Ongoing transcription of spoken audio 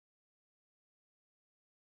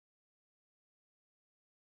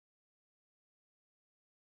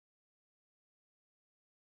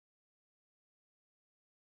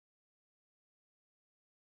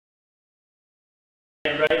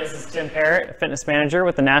This is Tim Parrott, a fitness manager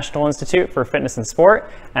with the National Institute for Fitness and Sport,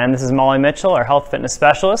 and this is Molly Mitchell, our health fitness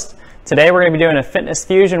specialist. Today we're going to be doing a fitness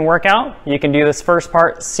fusion workout. You can do this first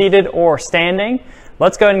part seated or standing.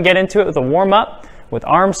 Let's go ahead and get into it with a warm-up with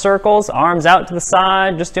arm circles, arms out to the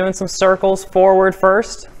side, just doing some circles forward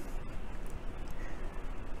first.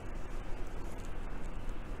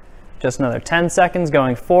 Just another 10 seconds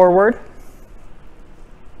going forward.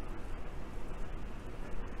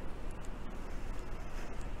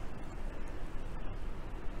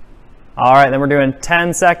 All right, then we're doing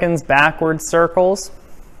 10 seconds backward circles.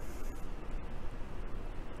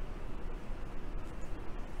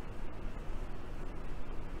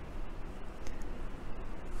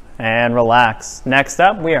 And relax. Next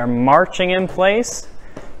up, we are marching in place,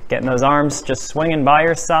 getting those arms just swinging by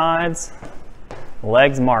your sides,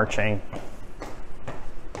 legs marching.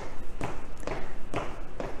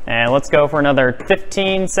 And let's go for another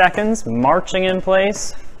 15 seconds, marching in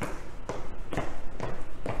place.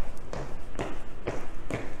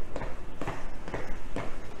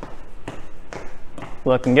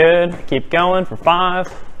 Looking good. Keep going for 5,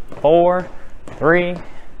 4, 3,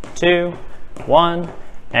 2, 1,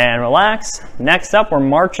 and relax. Next up, we're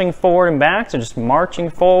marching forward and back, so just marching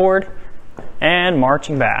forward and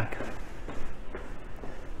marching back.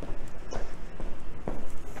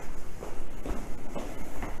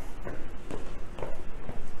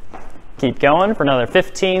 Keep going for another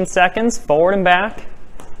 15 seconds, forward and back.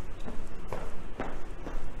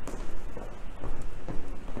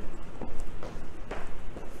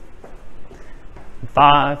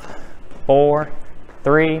 5, 4,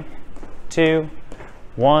 3, 2,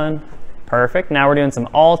 1. Perfect. Now we're doing some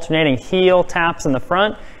alternating heel taps in the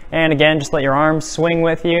front. And again, just let your arms swing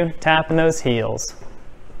with you, tapping those heels.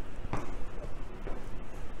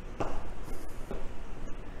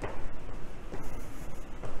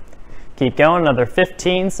 Keep going, another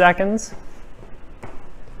 15 seconds.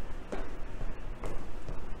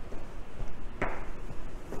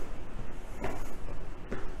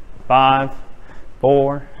 5,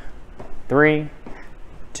 4, 3,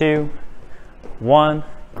 2, 1.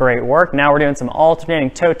 Great work. Now we're doing some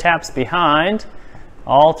alternating toe taps behind.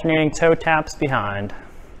 Alternating toe taps behind.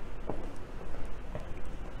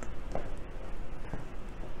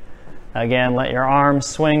 Again, let your arms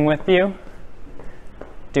swing with you.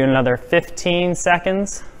 Do another 15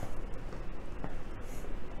 seconds.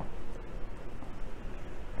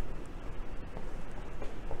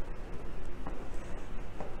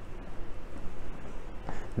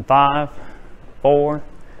 5, 4,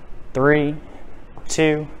 3,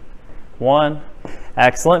 2, 1.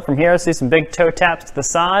 Excellent. From here, let's do some big toe taps to the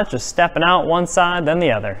sides, just stepping out one side, then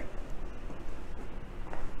the other.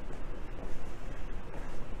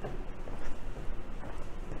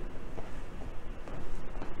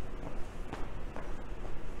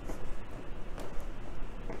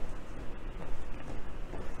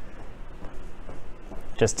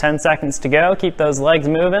 Just 10 seconds to go. Keep those legs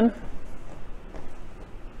moving.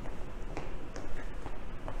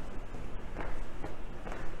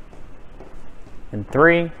 In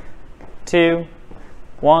 3, 2,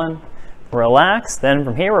 1, relax. Then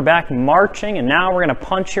from here we're back marching, and now we're going to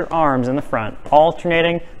punch your arms in the front,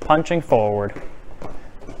 alternating, punching forward.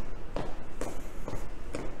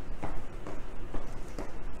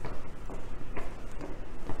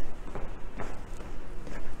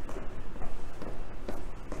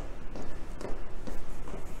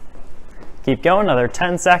 Keep going, another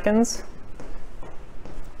 10 seconds.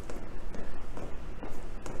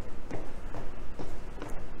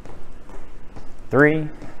 3,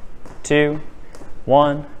 2,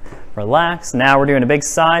 1, relax. Now we're doing a big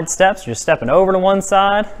side step, so you're stepping over to one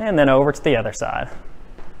side and then over to the other side.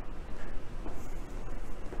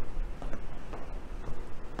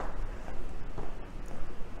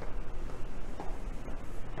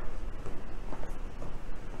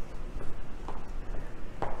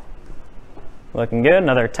 Looking good,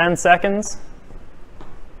 another 10 seconds.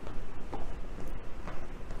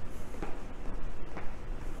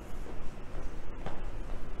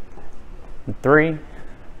 3,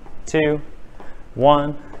 2,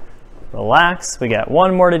 1, relax. We got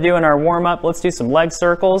one more to do in our warm-up. Let's do some leg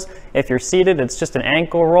circles. If you're seated, it's just an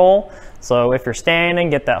ankle roll. So if you're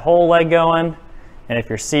standing, get that whole leg going. And if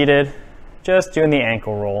you're seated, just doing the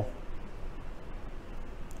ankle roll.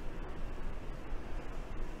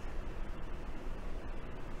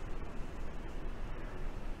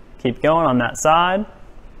 Keep going on that side.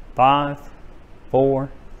 5, 4,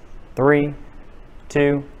 3,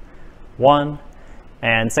 2, 1.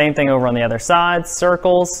 And same thing over on the other side.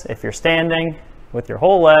 Circles if you're standing with your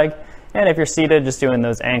whole leg. And if you're seated, just doing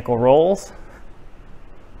those ankle rolls.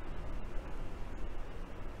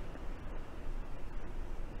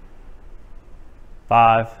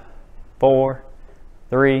 5, 4,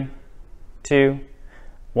 3, 2,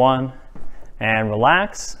 1, and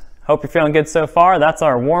relax. Hope you're feeling good so far. That's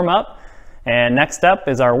our warm-up. And next up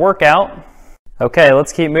is our workout. Okay,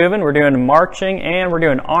 let's keep moving. We're doing marching and we're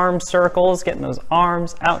doing arm circles, getting those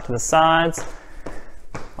arms out to the sides,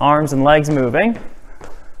 arms and legs moving.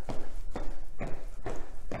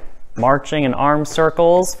 Marching and arm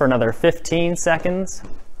circles for another 15 seconds.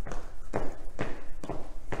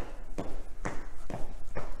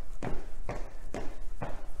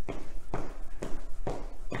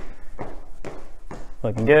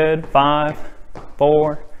 Looking good. 5,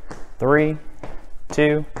 4, 3,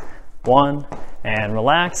 2, 1, and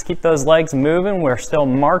relax. Keep those legs moving. We're still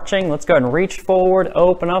marching. Let's go ahead and reach forward,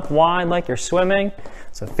 open up wide like you're swimming.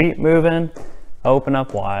 So feet moving, open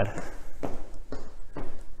up wide.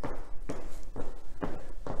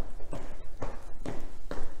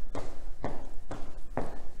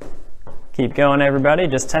 Keep going, everybody.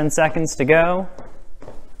 Just 10 seconds to go.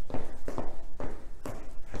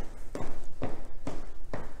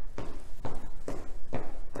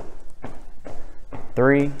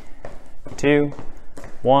 Three, 2,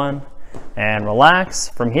 1, and relax.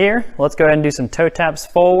 From here, let's go ahead and do some toe taps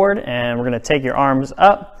forward, and we're going to take your arms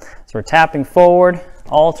up. So we're tapping forward,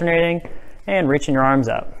 alternating, and reaching your arms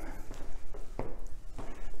up.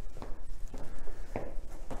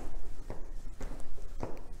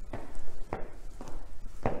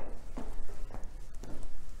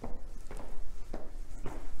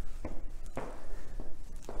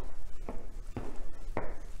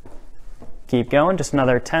 Keep going, just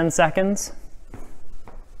another 10 seconds.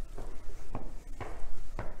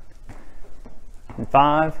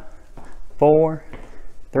 5, 4,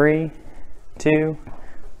 3, 2,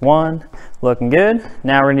 1. Looking good.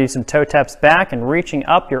 Now we're going to do some toe taps back and reaching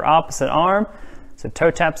up your opposite arm. So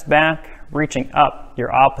toe taps back, reaching up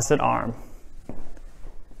your opposite arm.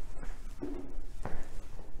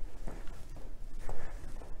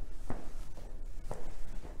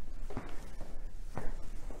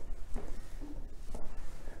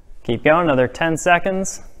 Keep going, another 10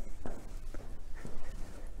 seconds.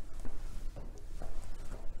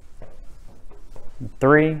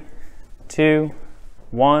 3, 2,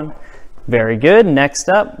 1. Very good. Next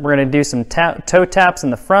up, we're going to do some toe taps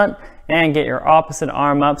in the front and get your opposite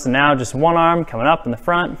arm up. So now just one arm coming up in the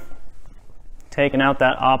front, taking out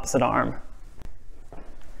that opposite arm.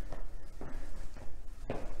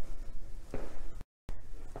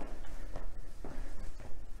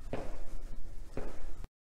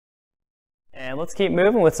 And let's keep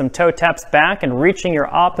moving with some toe taps back and reaching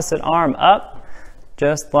your opposite arm up,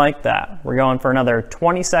 just like that. We're going for another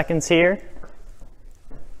 20 seconds here.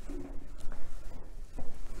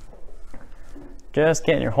 Just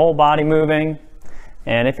getting your whole body moving.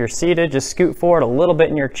 And if you're seated, just scoot forward a little bit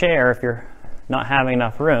in your chair if you're not having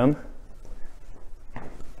enough room.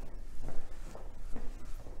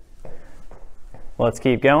 Let's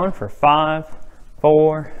keep going for 5,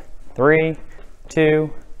 4, 3,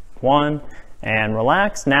 2, 1. And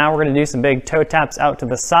relax. Now we're going to do some big toe taps out to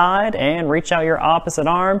the side and reach out your opposite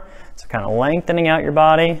arm. So kind of lengthening out your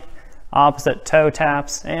body, opposite toe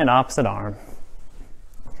taps and opposite arm.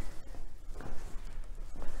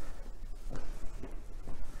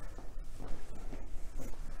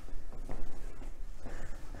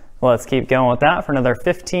 Let's keep going with that for another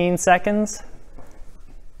 15 seconds.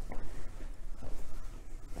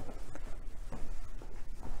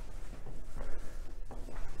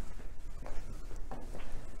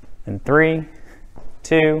 And 3,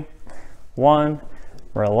 2, 1,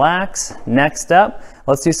 relax. Next up,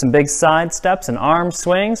 let's do some big side steps and arm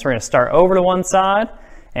swings. We're going to start over to one side,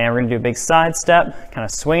 and we're going to do a big side step, kind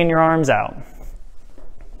of swinging your arms out.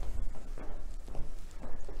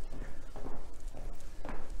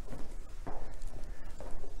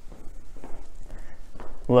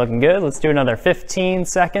 Looking good. Let's do another 15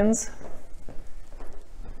 seconds.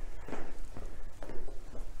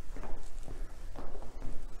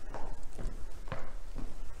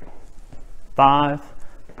 5,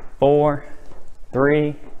 4,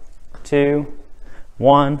 3, 2,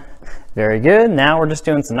 1. Very good. Now we're just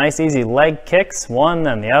doing some nice easy leg kicks, one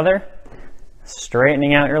then the other,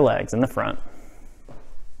 straightening out your legs in the front.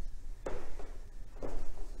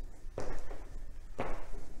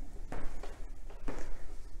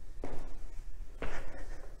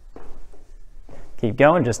 Keep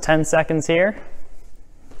going, just 10 seconds here.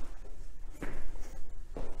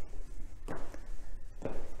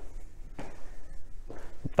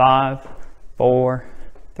 5, 4,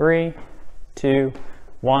 3, 2,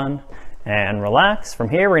 1, and relax. From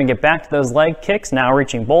here, we're going to get back to those leg kicks, now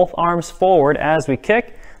reaching both arms forward as we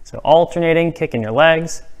kick. So alternating, kicking your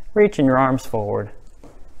legs, reaching your arms forward.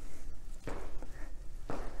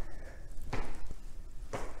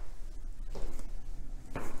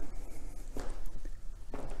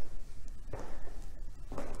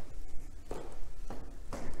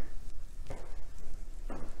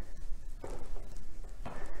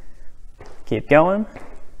 Keep going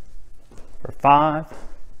for 5,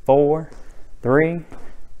 4, 3,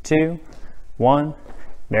 2, 1.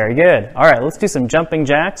 Very good. All right, let's do some jumping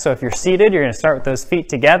jacks. So if you're seated, you're going to start with those feet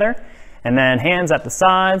together, and then hands at the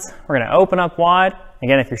sides. We're going to open up wide.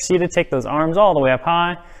 Again, if you're seated, take those arms all the way up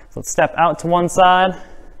high. So let's step out to one side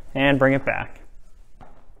and bring it back.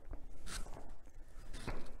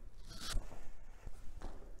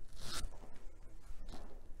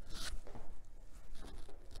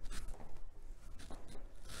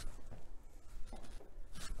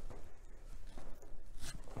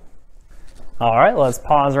 All right, let's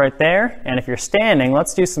pause right there. And if you're standing,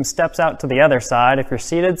 let's do some steps out to the other side. If you're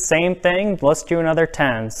seated, same thing. Let's do another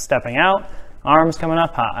 10. Stepping out, arms coming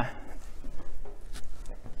up high.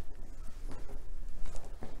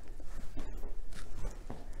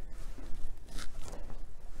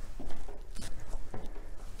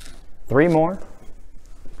 Three more.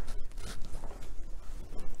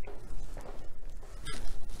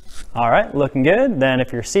 All right, looking good. Then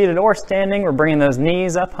if you're seated or standing, we're bringing those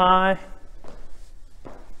knees up high.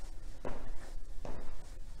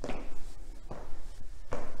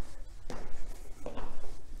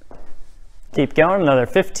 Keep going, another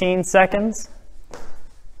 15 seconds.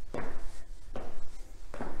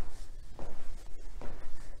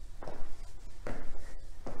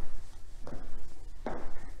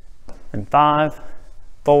 And 5,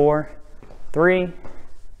 4, 3,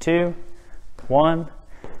 2, 1,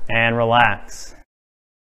 and relax.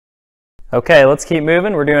 Okay, let's keep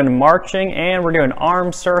moving. We're doing marching and we're doing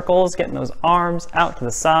arm circles, getting those arms out to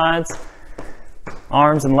the sides,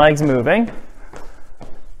 arms and legs moving.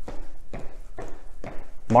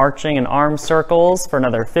 Marching and arm circles for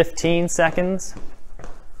another 15 seconds.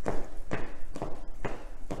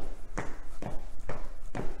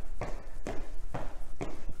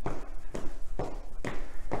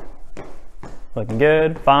 Looking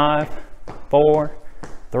good. 5, 4,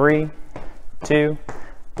 3, 2,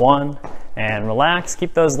 1, and relax.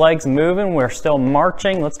 Keep those legs moving. We're still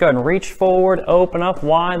marching. Let's go ahead and reach forward, open up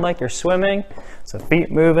wide like you're swimming. So feet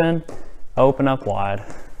moving, open up wide.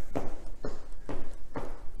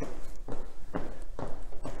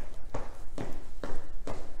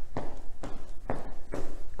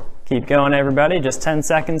 Keep going, everybody. Just 10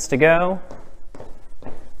 seconds to go.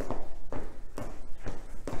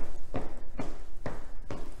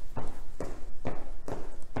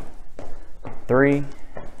 Three,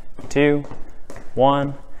 2,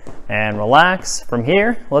 1, and relax. From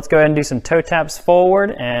here, let's go ahead and do some toe taps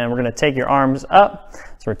forward, and we're going to take your arms up.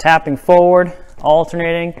 So we're tapping forward,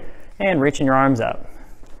 alternating, and reaching your arms up.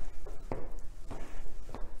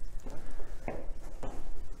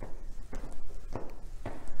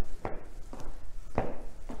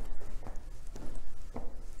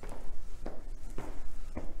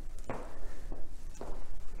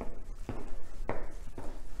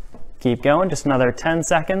 Keep going, just another 10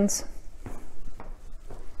 seconds.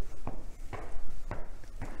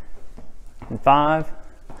 And 5,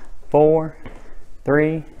 4,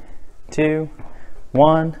 3, 2,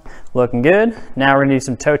 1. Looking good. Now we're going to do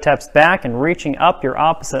some toe taps back and reaching up your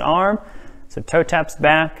opposite arm. So toe taps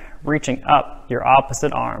back, reaching up your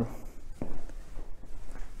opposite arm.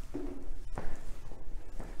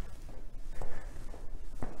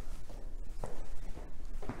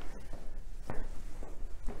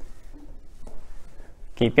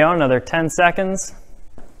 Keep going, another 10 seconds.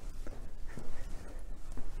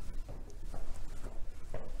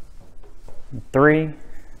 Three,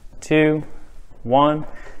 2, 1.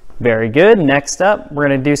 Very good. Next up, we're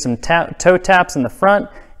going to do some toe taps in the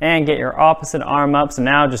front and get your opposite arm up. So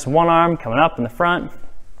now just one arm coming up in the front,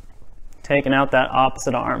 taking out that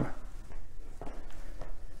opposite arm.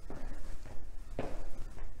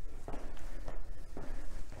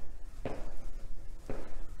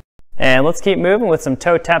 And let's keep moving with some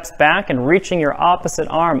toe taps back and reaching your opposite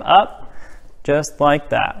arm up, just like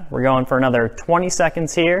that. We're going for another 20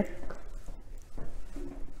 seconds here.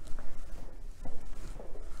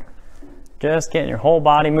 Just getting your whole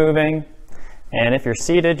body moving. And if you're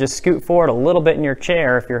seated, just scoot forward a little bit in your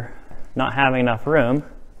chair if you're not having enough room.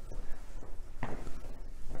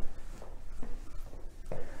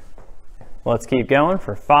 Let's keep going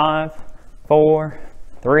for 5, 4,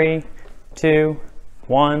 3, 2,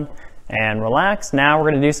 1. And relax. Now we're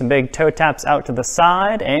going to do some big toe taps out to the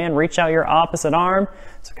side and reach out your opposite arm.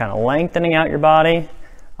 So kind of lengthening out your body,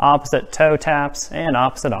 opposite toe taps and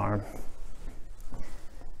opposite arm.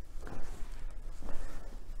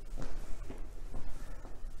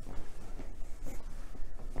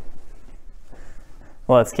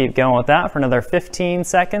 Let's keep going with that for another 15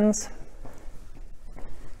 seconds.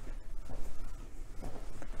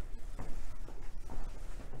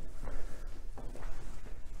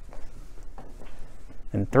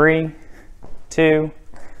 In 3, 2,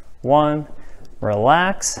 1,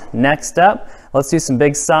 relax. Next up, let's do some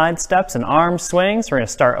big side steps and arm swings. We're going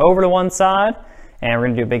to start over to one side, and we're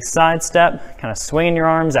going to do a big side step, kind of swinging your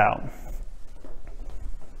arms out.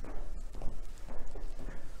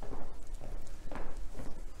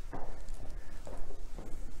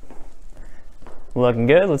 Looking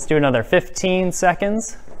good. Let's do another 15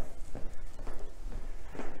 seconds.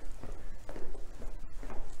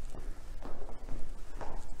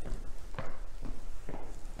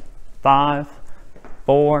 5,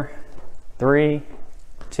 4, 3,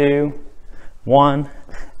 2, 1.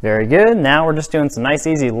 Very good. Now we're just doing some nice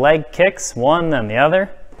easy leg kicks, one then the other,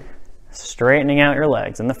 straightening out your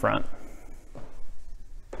legs in the front.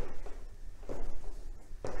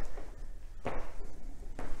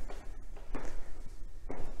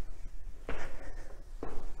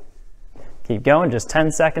 Keep going, just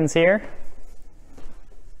 10 seconds here.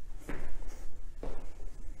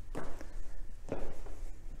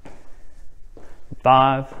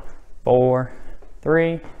 5, 4,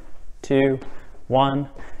 3, 2, 1,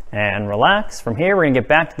 and relax. From here, we're going to get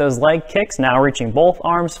back to those leg kicks, now reaching both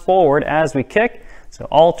arms forward as we kick. So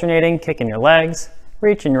alternating, kicking your legs,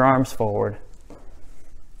 reaching your arms forward.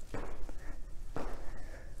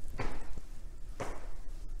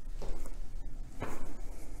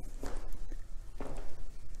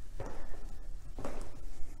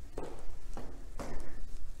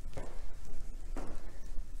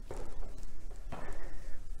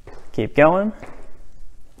 Keep going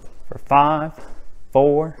for 5,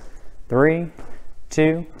 4, 3,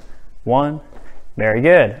 2, 1. Very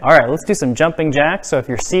good. All right, let's do some jumping jacks. So if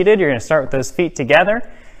you're seated, you're going to start with those feet together,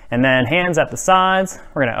 and then hands at the sides.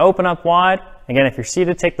 We're going to open up wide. Again, if you're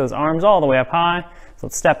seated, take those arms all the way up high. So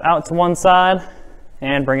let's step out to one side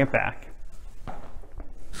and bring it back.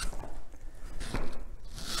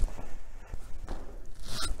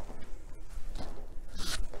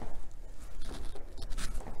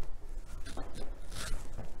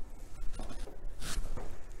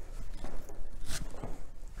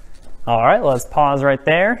 All right, let's pause right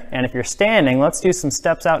there. And if you're standing, let's do some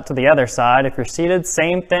steps out to the other side. If you're seated,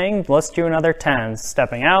 same thing. Let's do another 10.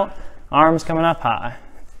 Stepping out, arms coming up high.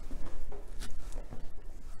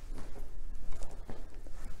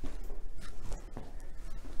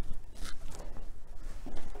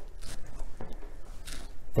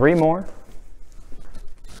 Three more.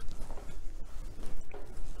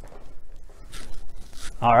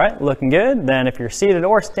 All right, looking good. Then if you're seated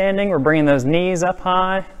or standing, we're bringing those knees up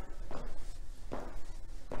high.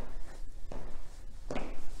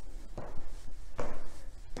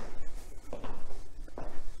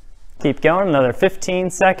 Keep going, another 15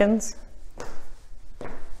 seconds.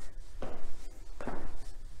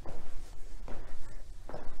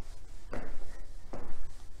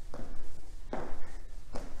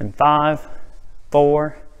 And 5,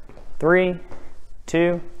 4, 3,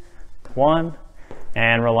 2, 1,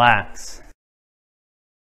 and relax.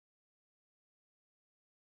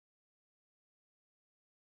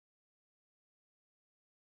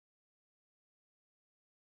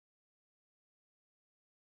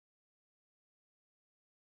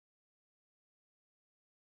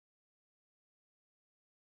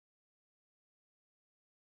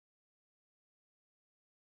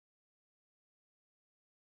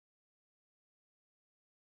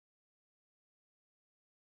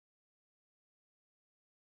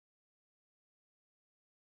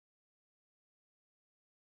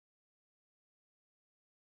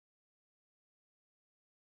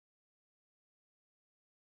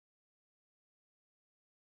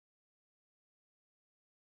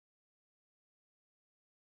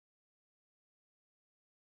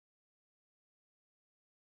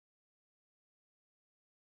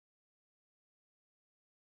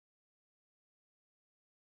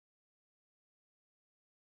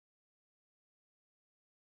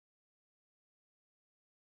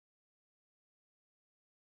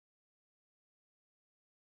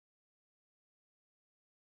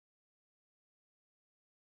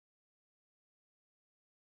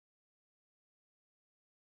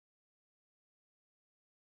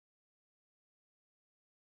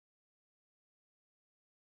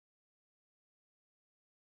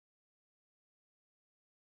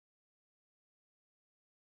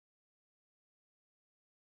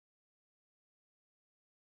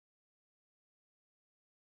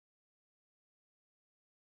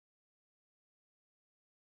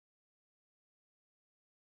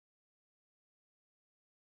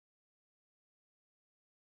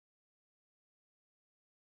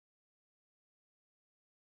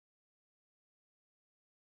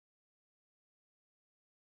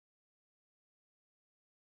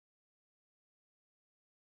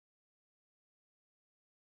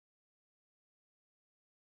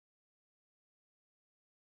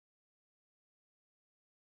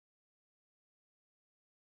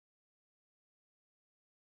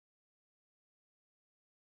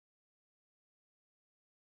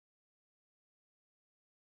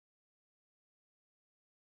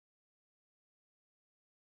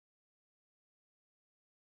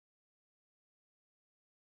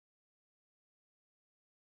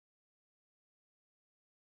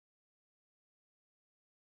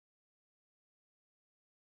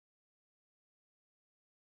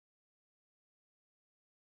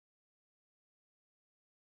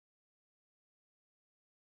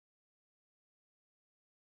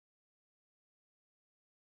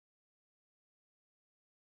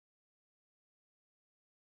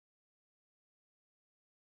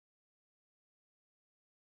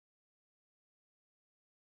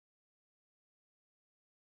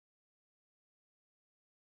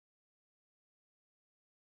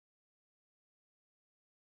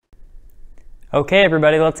 Okay,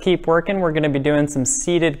 everybody, let's keep working. We're going to be doing some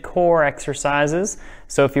seated core exercises.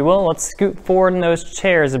 So if you will, let's scoot forward in those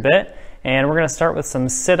chairs a bit. And we're going to start with some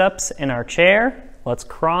sit-ups in our chair. Let's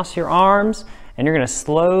cross your arms, and you're going to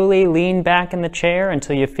slowly lean back in the chair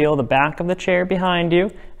until you feel the back of the chair behind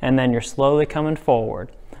you, and then you're slowly coming forward.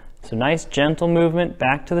 So nice gentle movement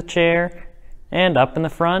back to the chair and up in the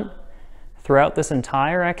front. Throughout this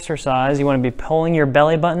entire exercise, you want to be pulling your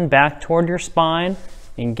belly button back toward your spine,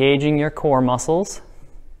 engaging your core muscles.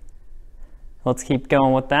 Let's keep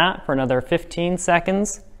going with that for another 15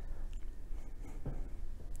 seconds.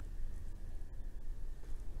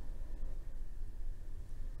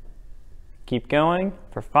 Keep going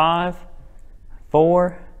for 5,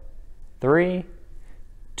 4, 3,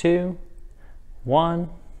 2, 1,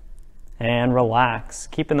 and relax.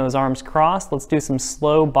 Keeping those arms crossed, let's do some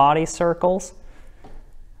slow body circles.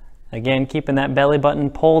 Again, keeping that belly button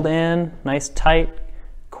pulled in, nice tight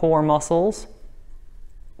core muscles.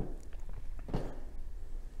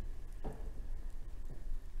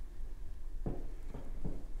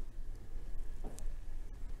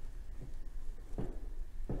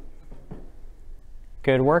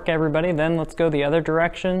 Good work, everybody. Then let's go the other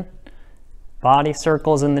direction. Body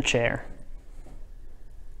circles in the chair.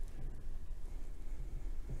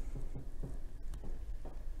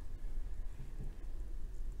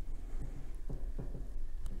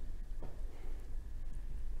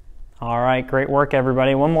 All right, great work,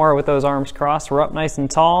 everybody. One more with those arms crossed. We're up nice and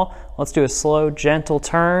tall. Let's do a slow, gentle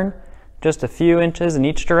turn, just a few inches in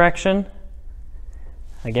each direction.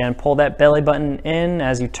 Again, pull that belly button in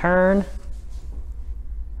as you turn.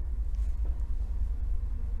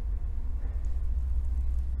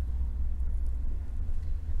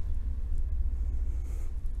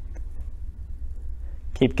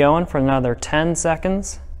 Keep going for another 10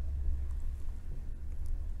 seconds.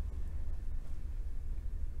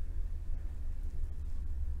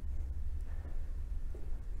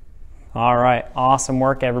 All right, awesome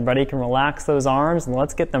work, everybody. You can relax those arms and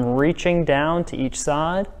let's get them reaching down to each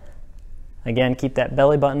side. Again, keep that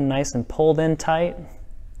belly button nice and pulled in tight.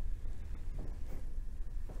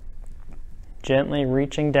 Gently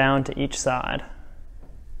reaching down to each side.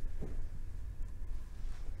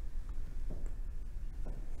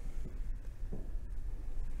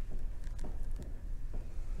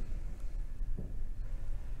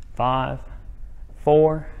 Five,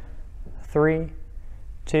 4, 3,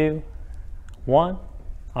 2, 1.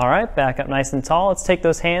 All right, back up nice and tall. Let's take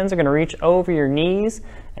those hands. We're going to reach over your knees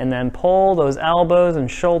and then pull those elbows and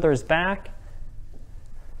shoulders back.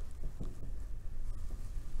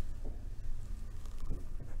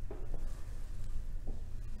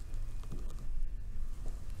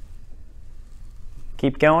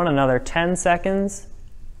 Keep going another 10 seconds,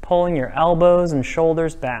 pulling your elbows and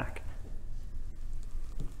shoulders back.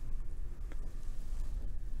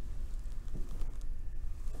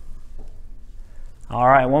 All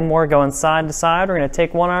right, one more going side to side. We're going to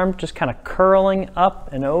take one arm just kind of curling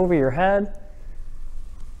up and over your head.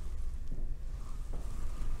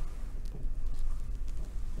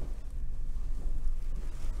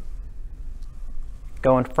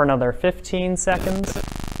 Going for another 15 seconds.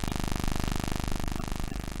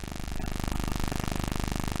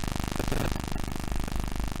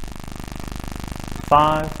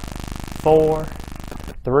 Five, 4,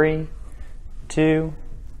 3, 2,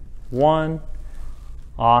 1.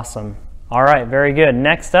 Awesome. All right, very good.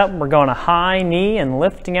 Next up, we're going a high knee and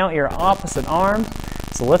lifting out your opposite arm.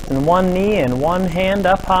 So lifting one knee and one hand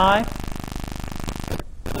up high.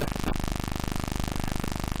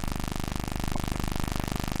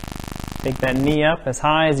 Take that knee up as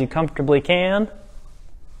high as you comfortably can.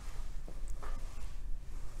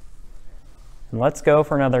 And let's go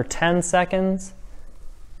for another 10 seconds.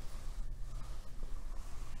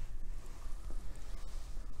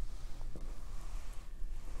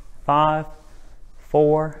 5,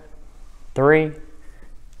 4, 3,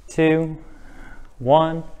 2,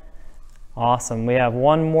 1. Awesome. We have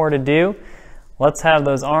one more to do. Let's have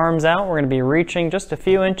those arms out. We're going to be reaching just a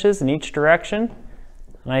few inches in each direction.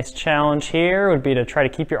 A nice challenge here would be to try to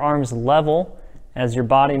keep your arms level as your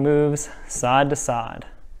body moves side to side.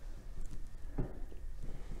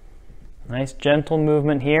 Nice gentle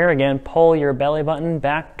movement here. Again, pull your belly button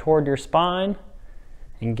back toward your spine,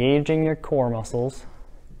 engaging your core muscles.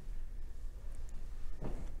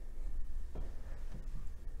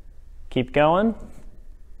 Keep going.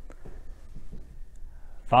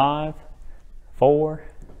 5, 4,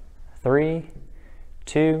 3,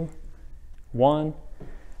 2, 1,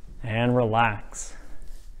 and relax.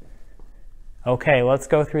 Okay, let's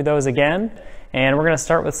go through those again. And we're going to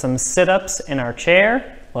start with some sit-ups in our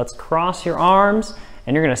chair. Let's cross your arms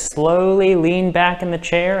and you're going to slowly lean back in the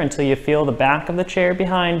chair until you feel the back of the chair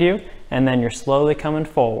behind you, and then you're slowly coming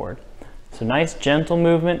forward. So nice gentle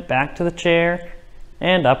movement back to the chair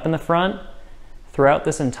and up in the front. Throughout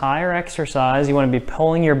this entire exercise, you want to be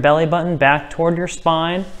pulling your belly button back toward your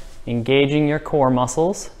spine, engaging your core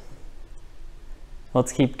muscles.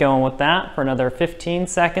 Let's keep going with that for another 15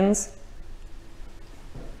 seconds.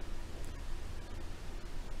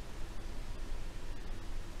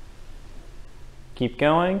 Keep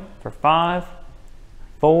going for 5,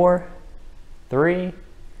 4, 3,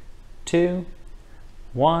 2,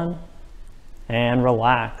 1, and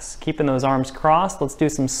relax. Keeping those arms crossed, let's do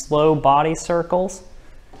some slow body circles.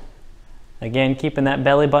 Again, keeping that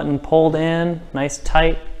belly button pulled in, nice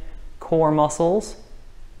tight core muscles.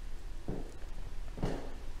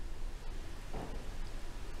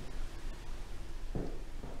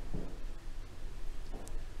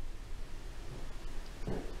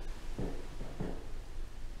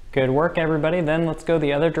 Good work, everybody. Then let's go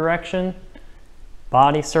the other direction.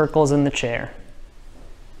 Body circles in the chair.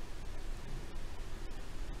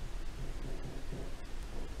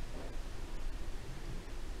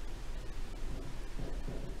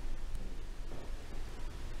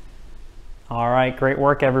 All right, great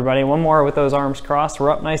work, everybody. One more with those arms crossed.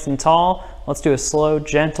 We're up nice and tall. Let's do a slow,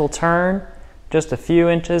 gentle turn, just a few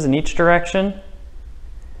inches in each direction.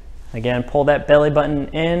 Again, pull that belly button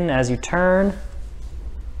in as you turn.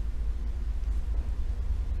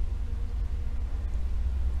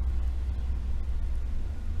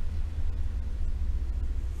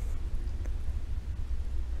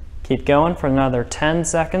 Keep going for another 10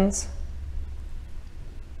 seconds.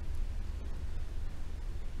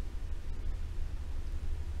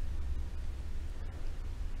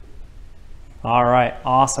 All right,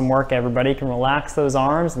 awesome work, everybody. You can relax those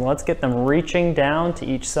arms and let's get them reaching down to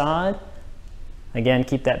each side. Again,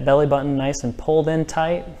 keep that belly button nice and pulled in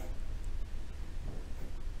tight.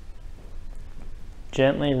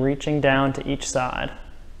 Gently reaching down to each side.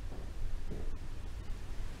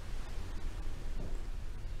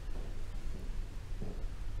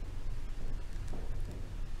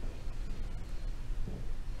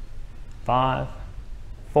 Five,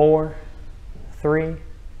 4, 3,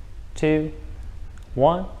 2,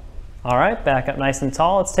 1. All right, back up nice and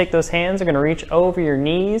tall. Let's take those hands. We're going to reach over your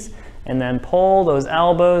knees and then pull those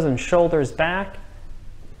elbows and shoulders back.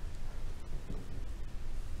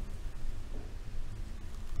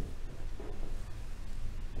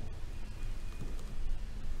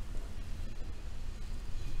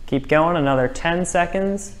 Keep going, another 10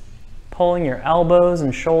 seconds, pulling your elbows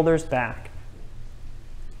and shoulders back.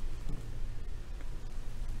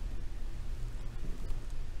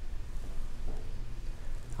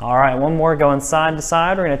 All right, one more going side to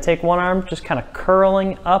side. We're going to take one arm just kind of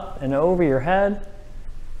curling up and over your head.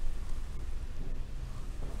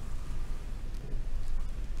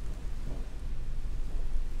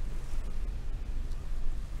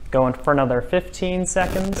 Going for another 15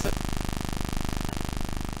 seconds.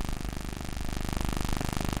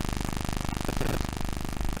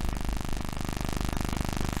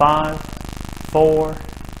 Five, 4,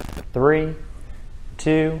 3,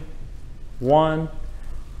 2, 1.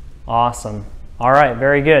 Awesome. All right,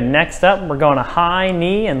 very good. Next up, we're going to high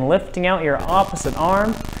knee and lifting out your opposite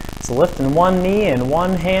arm. So lifting one knee and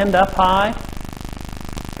one hand up high.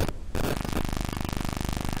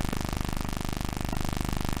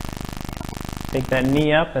 Take that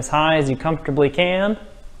knee up as high as you comfortably can.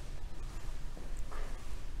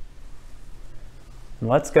 And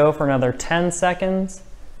let's go for another 10 seconds.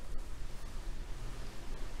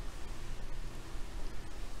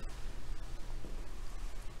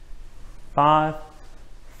 5,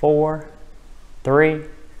 4, 3,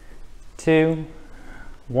 2,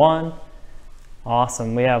 1.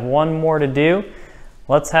 Awesome. We have one more to do.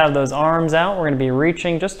 Let's have those arms out. We're going to be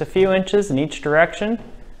reaching just a few inches in each direction.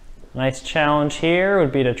 Nice challenge here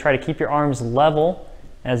would be to try to keep your arms level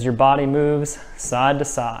as your body moves side to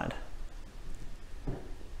side.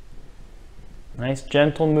 Nice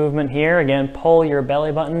gentle movement here. Again, pull your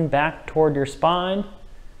belly button back toward your spine,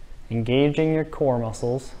 engaging your core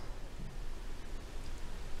muscles.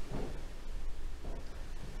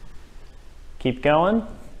 Keep going.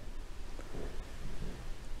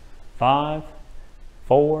 5,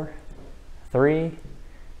 4, 3,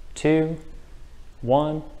 2,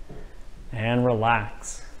 1, and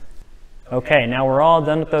relax. Okay, now we're all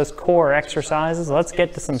done with those core exercises. Let's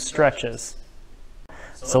get to some stretches.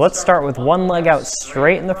 So let's start with one leg out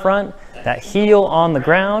straight in the front, that heel on the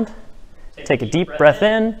ground. Take a deep breath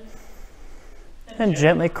in, and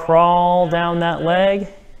gently crawl down that leg.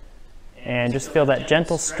 And just feel that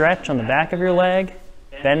gentle stretch on the back of your leg,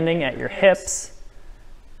 bending at your hips.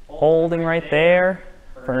 Holding right there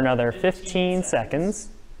for another 15 seconds.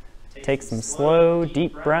 Take some slow,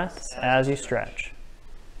 deep breaths as you stretch.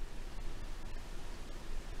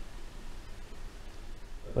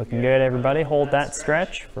 Looking good, everybody. Hold that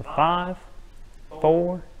stretch for 5,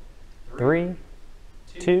 4, 3,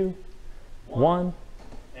 2, 1,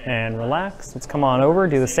 and relax. Let's come on over,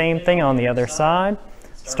 do the same thing on the other side.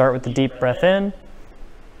 Start with the deep breath in.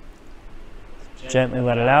 Gently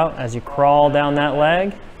let it out as you crawl down that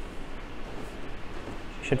leg.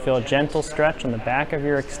 You should feel a gentle stretch on the back of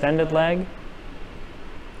your extended leg.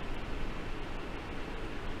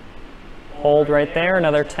 Hold right there,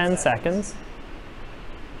 another 10 seconds.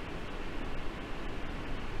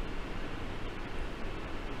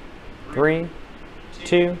 3,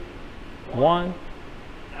 2, 1.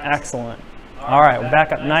 Excellent. All right, we're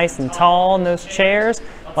back up nice and tall in those chairs.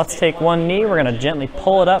 Let's take one knee. We're going to gently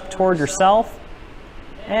pull it up toward yourself.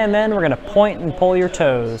 And then we're going to point and pull your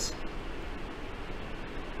toes.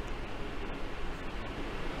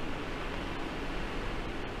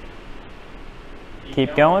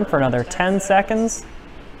 Keep going for another 10 seconds.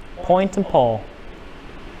 Point and pull.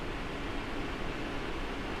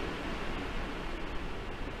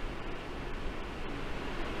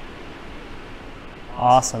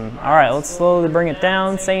 Awesome. All right, let's slowly bring it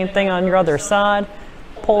down. Same thing on your other side.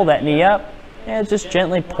 Pull that knee up and just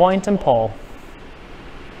gently point and pull.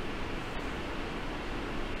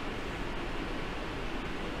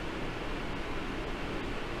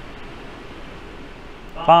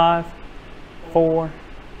 Five, 4,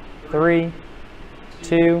 3,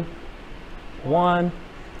 2, 1,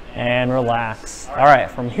 and relax. All right,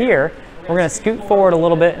 from here, we're going to scoot forward a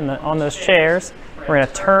little bit on those chairs. We're going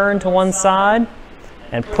to turn to one side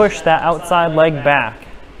and push that outside leg back.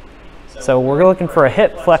 So we're looking for a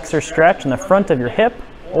hip flexor stretch in the front of your hip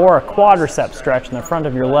or a quadricep stretch in the front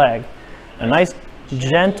of your leg. A nice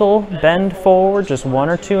gentle bend forward, just 1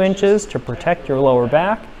 or 2 inches to protect your lower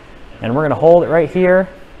back. And we're going to hold it right here,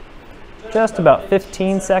 just about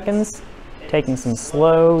 15 seconds, taking some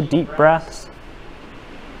slow, deep breaths.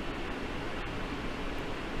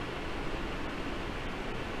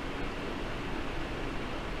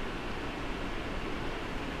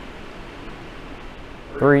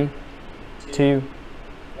 Three, 2,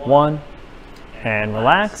 1, and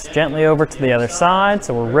relax. Gently over to the other side.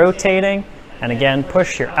 So we're rotating, and again,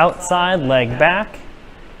 push your outside leg back,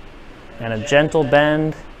 and a gentle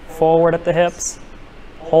bend forward at the hips.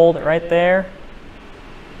 Hold it right there.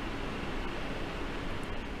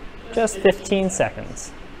 Just 15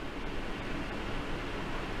 seconds.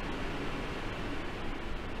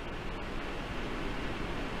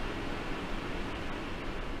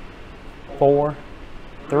 4,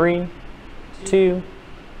 3, 2,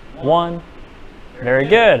 1. Very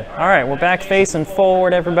good. All right, we're back facing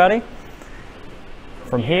forward, everybody.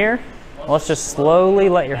 From here, let's just slowly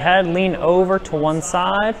let your head lean over to one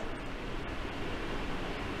side.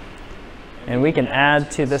 And we can add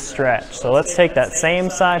to this stretch. So let's take that same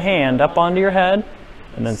side hand up onto your head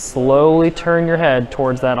and then slowly turn your head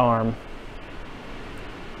towards that arm.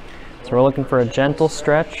 So we're looking for a gentle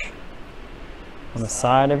stretch on the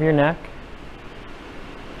side of your neck.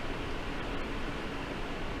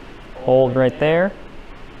 Hold right there.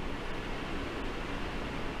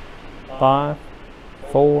 5,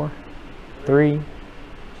 4, 3,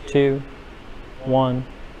 2, 1.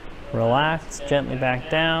 Relax, gently back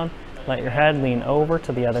down. Let your head lean over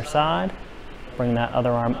to the other side. Bring that other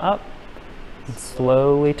arm up. And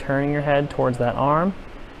slowly turning your head towards that arm.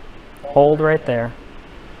 Hold right there.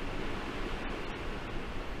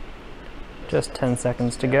 Just 10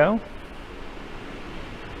 seconds to go.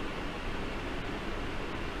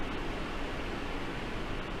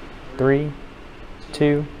 3,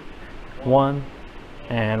 2, 1,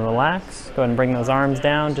 and relax. Go ahead and bring those arms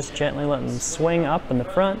down, just gently letting them swing up in the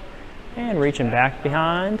front and reaching back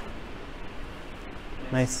behind.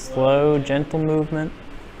 Nice slow, gentle movement.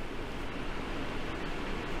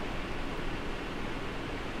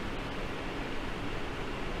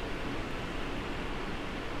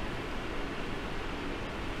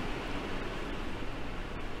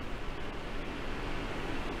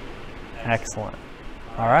 Excellent.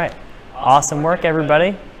 All right. Awesome work,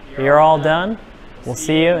 everybody. You're all done. We'll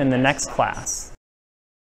see you in the next class.